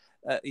rest.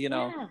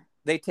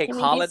 They take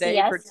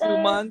holiday for 2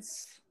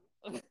 months.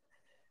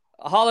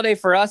 A holiday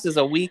for us is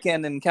a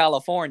weekend in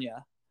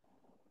California.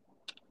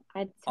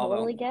 I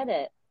totally get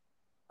it.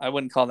 I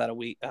wouldn't call that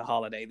a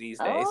holiday these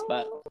days,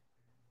 but.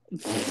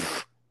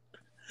 Did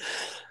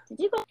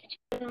you go,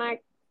 Mark?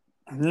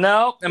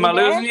 No. Am I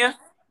losing you?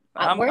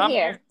 We're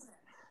here.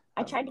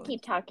 I tried to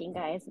keep talking,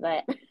 guys,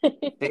 but.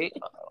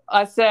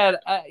 I said,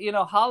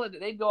 holiday.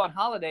 They'd go on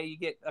holiday. You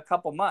get a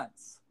couple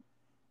months,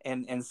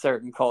 in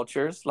certain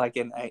cultures, like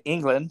in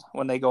England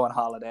when they go on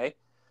holiday.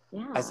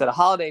 Yeah. I said a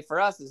holiday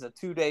for us is a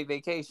 2-day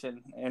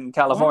vacation in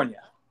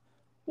California.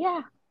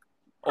 Yeah.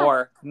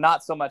 Or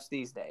not so much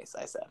these days,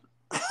 I said.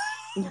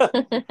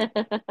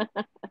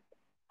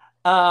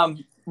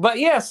 But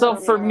yeah, so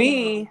for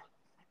me,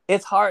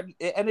 it's hard,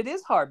 and it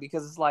is hard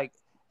because it's like,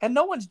 and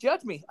no one's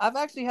judged me. I've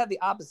actually had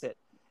the opposite.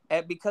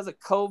 And because of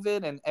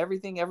COVID and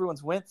everything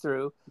everyone's went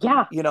through,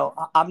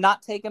 I'm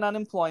not taking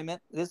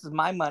unemployment. This is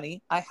my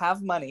money. I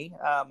have money.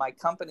 My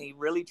company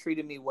really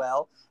treated me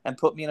well and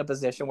put me in a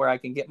position where I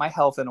can get my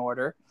health in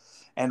order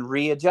and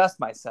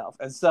readjust myself.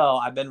 And so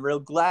I've been real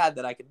glad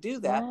that I could do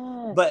that.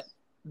 Yes. But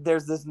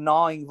there's this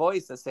gnawing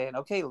voice that's saying,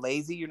 okay,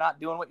 lazy, you're not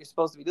doing what you're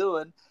supposed to be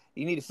doing.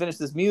 You need to finish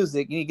this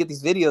music. You need to get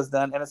these videos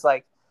done. And it's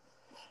like,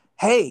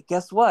 hey,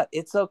 guess what?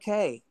 It's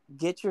okay.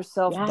 Get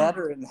yourself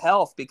better in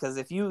health, because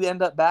if you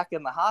end up back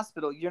in the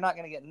hospital, you're not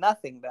going to get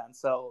nothing done.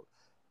 So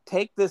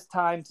take this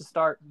time to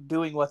start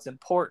doing what's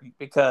important,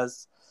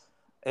 because,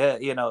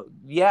 you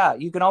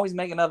can always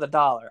make another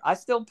 $1. I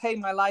still pay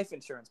my life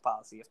insurance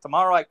policy. If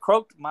tomorrow I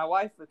croaked, my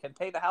wife can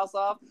pay the house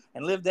off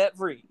and live debt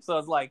free. So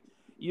it's like,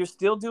 you're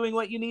still doing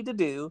what you need to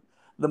do.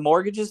 The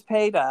mortgage is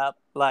paid up.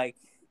 Like,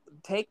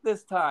 take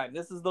this time.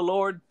 This is the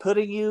Lord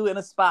putting you in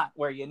a spot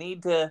where you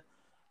need to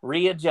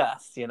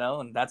readjust,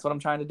 and that's what I'm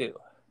trying to do.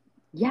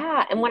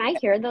 Yeah. And when I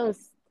hear those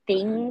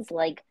things,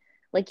 like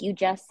you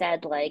just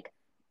said, like,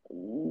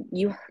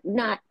 you're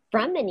not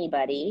from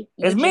anybody.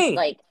 It's me.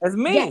 It's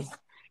me. Yes.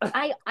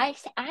 I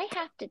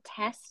have to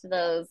test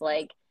those,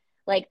 like,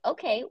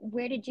 okay,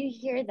 where did you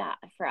hear that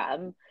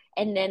from?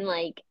 And then,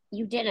 like,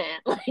 you didn't.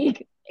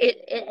 Like,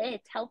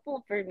 it's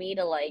helpful for me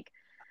to, like,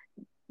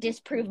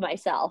 disprove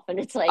myself. And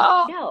it's like,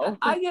 no.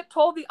 I get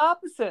told the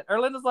opposite.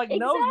 Erlinda's like,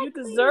 no, you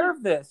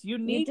deserve this. You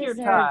need your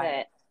time.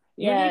 It.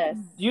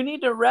 You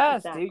need to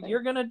rest. Exactly.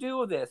 You're going to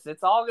do this.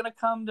 It's all going to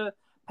come to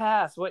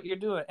pass, what you're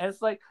doing. And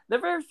it's like, the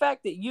very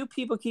fact that you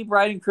people keep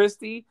writing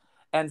Christy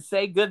and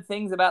say good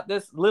things about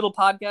this little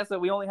podcast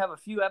that we only have a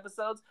few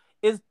episodes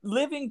is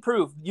living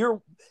proof.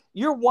 Your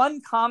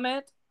one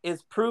comment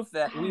is proof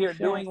that we are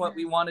doing what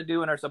we want to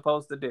do and are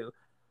supposed to do.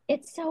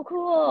 It's so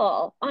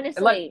cool.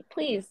 Honestly,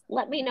 please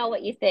let me know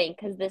what you think,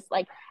 because this,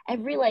 like,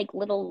 every, like,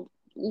 little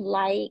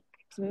liked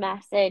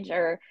message,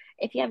 or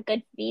if you have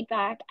good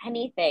feedback,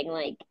 anything,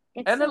 like,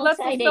 it's and so it lets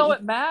exciting. us know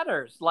it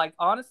matters. Like,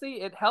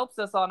 honestly, it helps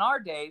us on our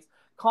days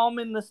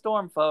calming the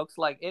storm, folks.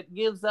 Like, it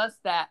gives us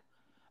that,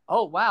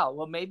 oh, wow,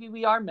 well, maybe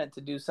we are meant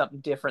to do something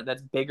different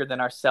that's bigger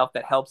than ourselves,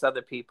 that helps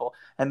other people.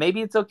 And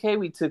maybe it's okay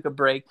we took a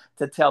break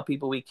to tell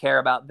people we care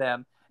about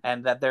them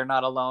and that they're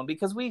not alone,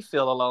 because we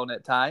feel alone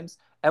at times.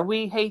 And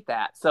we hate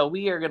that. So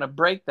we are going to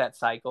break that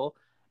cycle.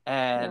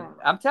 And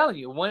I'm telling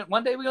you,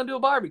 one day we're going to do a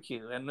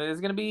barbecue. And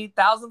there's going to be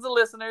thousands of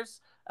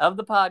listeners of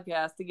the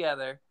podcast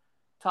together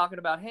talking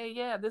about, hey,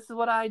 yeah, this is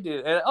what I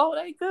do. And, oh,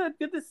 hey,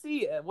 good to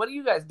see you. What do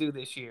you guys do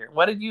this year?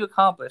 What did you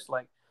accomplish?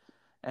 Like,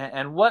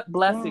 and what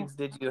blessings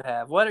did you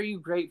have? What are you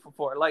grateful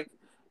for? Like,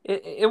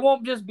 it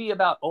won't just be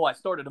about, oh, I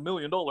started $1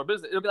 million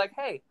business. It'll be like,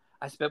 hey,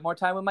 I spent more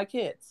time with my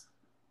kids.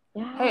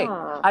 Yeah. Hey,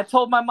 I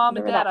told my mom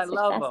and dad I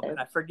love them and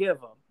I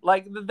forgive them.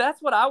 Like,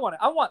 that's what I want.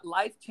 I want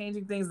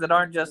life-changing things that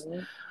aren't just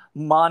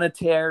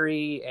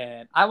monetary.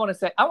 And I want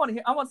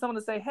someone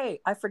to say, hey,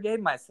 I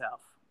forgave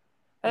myself.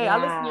 Hey, I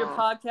listened to your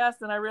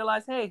podcast and I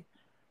realized, hey,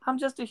 I'm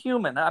just a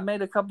human. I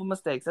made a couple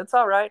mistakes. That's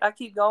all right. I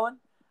keep going.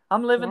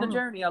 I'm living the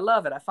journey. I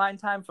love it. I find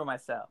time for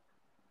myself.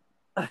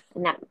 And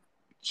that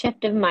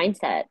shift of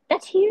mindset,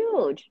 that's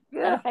huge.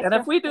 Yeah. And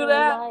if we do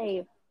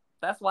that,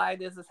 that's why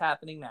this is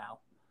happening now.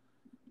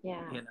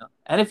 Yeah.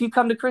 And if you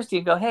come to Christy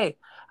and go, hey,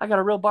 I got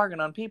a real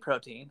bargain on pea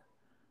protein.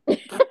 And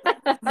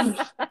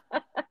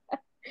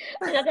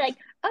I'll be like,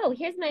 oh,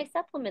 here's my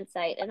supplement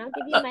site, and I'll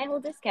give you my whole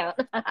discount.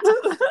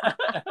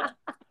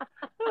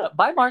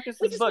 Buy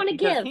Marcus's we just book want to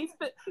because give.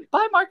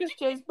 buy Marcus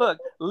J's book,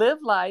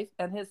 Live Life,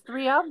 and his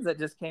 3 albums that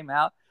just came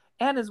out,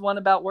 and his one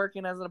about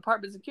working as an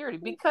apartment security,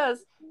 because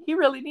he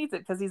really needs it,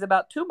 because he's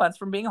about 2 months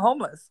from being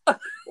homeless.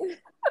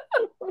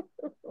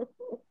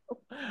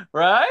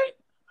 Right?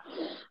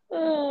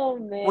 Oh,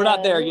 man. We're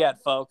not there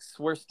yet, folks.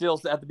 We're still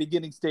at the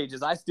beginning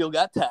stages. I still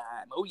got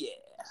time. Oh, yeah.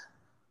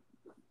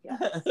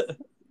 Yes.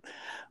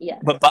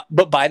 Yes.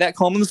 But buy that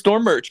Coleman Store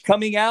merch.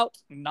 Coming out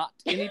not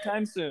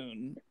anytime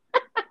soon.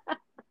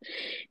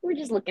 We're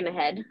just looking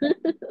ahead.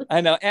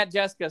 I know. Aunt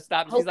Jessica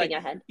stopped. She's like,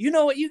 ahead. You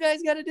know what you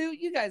guys got to do?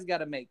 You guys got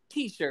to make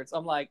T-shirts.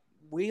 I'm like,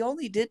 we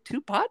only did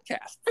 2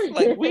 podcasts.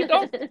 Like, we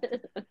don't.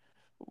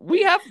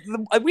 We have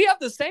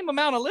the same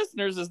amount of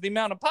listeners as the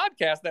amount of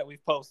podcasts that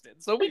we've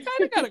posted. So we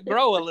kind of got to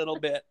grow a little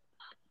bit.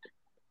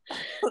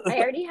 I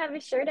already have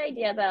a shirt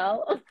idea,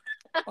 though.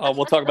 Oh,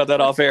 we'll talk about that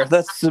off air.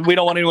 We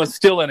don't want anyone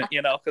stealing it,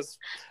 because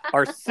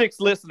our 6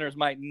 listeners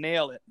might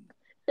nail it.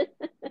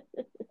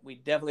 We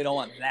definitely don't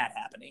want that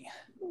happening.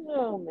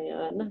 Oh,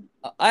 man.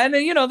 And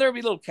then, there'll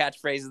be little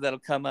catchphrases that'll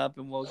come up,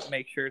 and we'll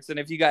make shirts. And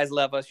if you guys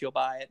love us, you'll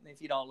buy it. And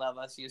if you don't love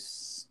us, you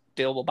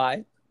still will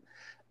buy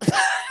it.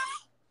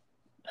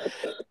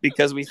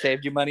 Because we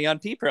saved you money on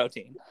pea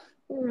protein.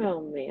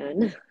 Oh,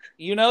 man.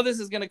 This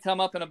is going to come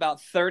up in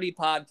about 30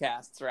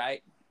 podcasts,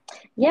 right?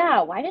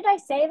 Yeah, why did I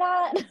say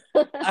that?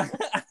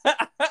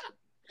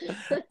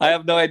 I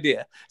have no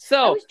idea.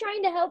 So I was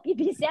trying to help you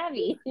be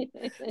savvy.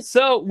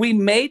 So we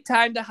made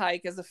time to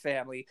hike as a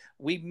family.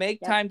 We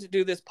make time to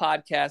do this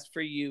podcast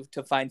for you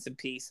to find some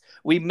peace.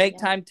 We make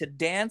time to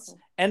dance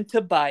and to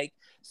bike.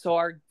 So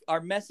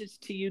our message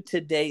to you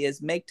today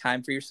is make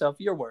time for yourself.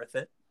 You're worth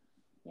it.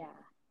 Yeah.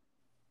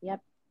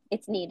 Yep.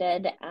 It's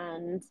needed,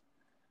 and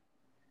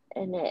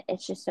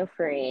it's just so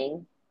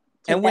freeing.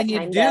 And when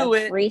you do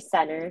it,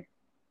 recenter.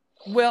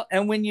 Well,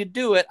 and when you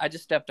do it, I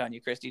just stepped on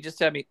you, Christy. Just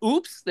tell me,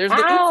 oops, there's the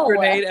oops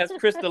grenade, as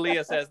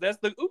Crystalia says. That's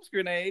the oops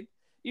grenade.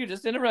 You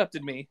just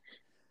interrupted me.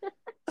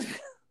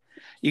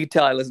 You can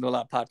tell I listen to a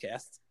lot of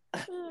podcasts.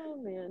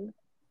 Oh, man.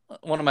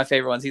 One of my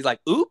favorite ones, he's like,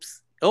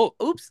 oops. Oh,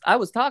 oops, I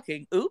was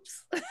talking.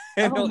 Oops.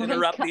 And he'll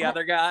interrupt the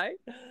other guy.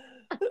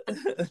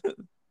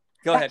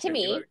 Go ahead. To Christy,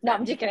 me. No,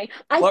 I'm just kidding.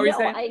 What were you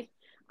saying?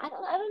 I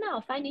don't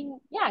know.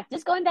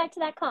 Just going back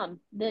to that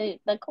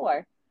the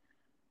core.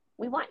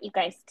 We want you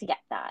guys to get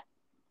that.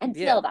 And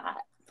feel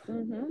that.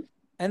 Mm-hmm.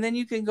 And then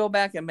you can go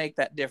back and make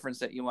that difference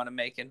that you want to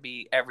make and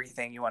be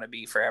everything you want to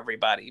be for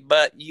everybody.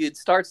 But it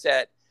starts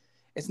at,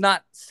 it's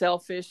not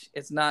selfish.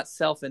 It's not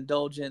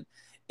self-indulgent.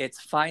 It's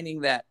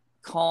finding that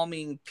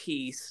calming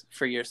peace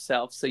for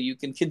yourself so you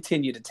can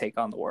continue to take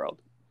on the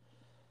world.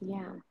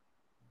 Yeah.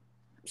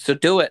 So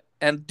do it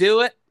and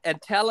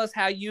tell us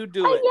how you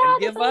do it. And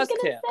give us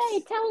tips.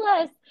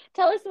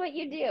 Tell us what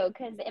you do,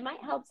 because it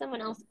might help someone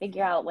else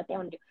figure out what they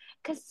want to do.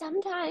 Because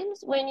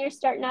sometimes when you're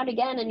starting out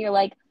again and you're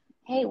like,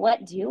 hey,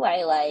 what do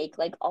I like?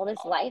 Like, all this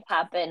life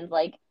happened.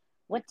 Like,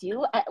 what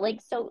do I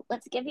like? So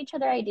let's give each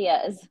other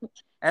ideas.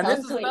 And this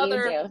is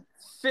another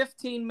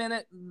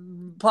 15-minute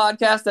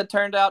podcast that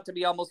turned out to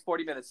be almost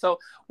 40 minutes. So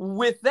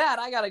with that,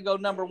 I got to go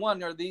number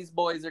 1, or these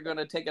boys are going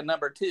to take a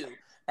number 2.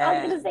 I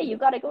was going to say, you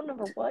got to go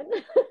number 1.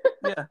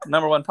 Yeah,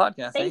 number 1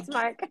 podcast. Thanks,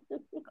 Mark.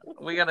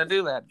 We got to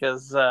do that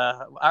because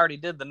I already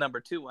did the number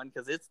 2 one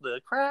because it's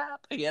the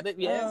crap. I get it?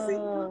 Yeah.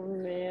 Oh,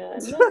 man.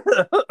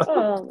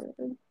 Oh,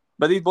 man.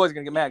 But these boys are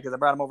going to get mad because I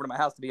brought them over to my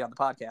house to be on the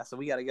podcast. So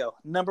we got to go.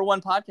 Number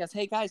 1 podcast.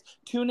 Hey, guys,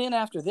 tune in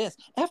after this.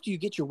 After you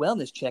get your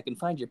wellness check and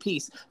find your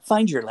peace,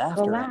 find your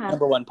laughter.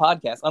 Number 1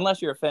 podcast.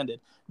 Unless you're offended,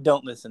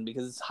 don't listen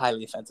because it's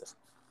highly offensive.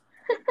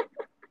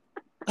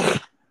 I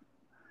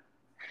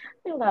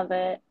love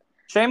it.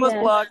 Shameless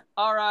plug.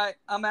 All right,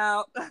 I'm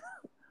out.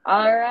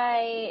 All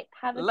right.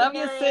 Have a Love good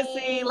you, night.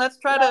 sissy. Let's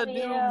try to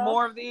do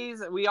more of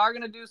these. We are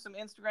going to do some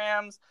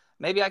Instagrams.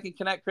 Maybe I can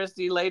connect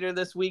Christy later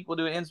this week. We'll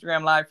do an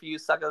Instagram live for you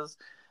suckers.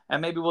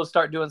 And maybe we'll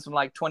start doing some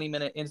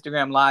 20-minute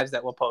Instagram lives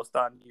that we'll post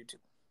on YouTube.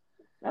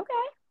 Okay.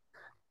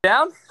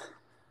 Down?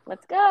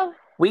 Let's go.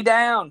 We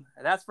down.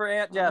 That's for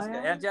Aunt Jessica.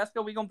 Right. Aunt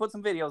Jessica, we're going to put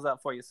some videos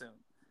up for you soon.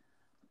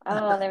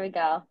 Oh, there we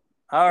go.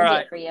 All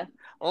right. For you.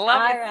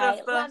 Love you,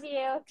 sister. Love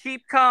you.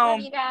 Keep calm.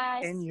 Love you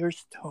guys. In your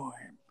storm.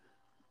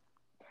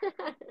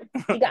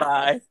 You got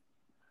Bye. this.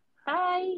 Bye.